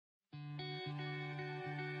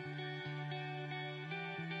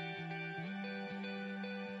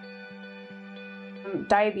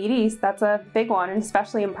Diabetes, that's a big one, and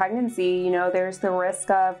especially in pregnancy. There's the risk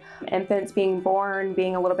of infants being born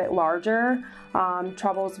being a little bit larger,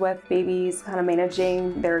 troubles with babies kind of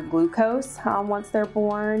managing their glucose once they're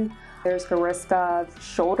born. There's the risk of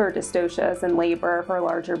shoulder dystocias in labor for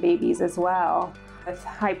larger babies as well. With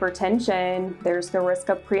hypertension, there's the risk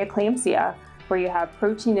of preeclampsia, where you have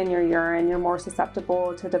protein in your urine. You're more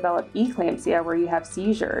susceptible to develop eclampsia, where you have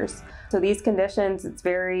seizures. So these conditions, it's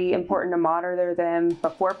very important to monitor them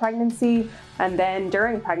before pregnancy and then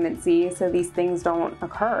during pregnancy so these things don't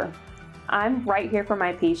occur. I'm right here for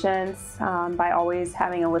my patients by always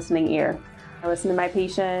having a listening ear. I listen to my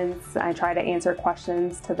patients. I try to answer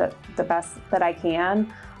questions to the best that I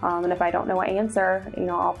can. And if I don't know an answer,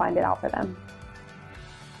 I'll find it out for them.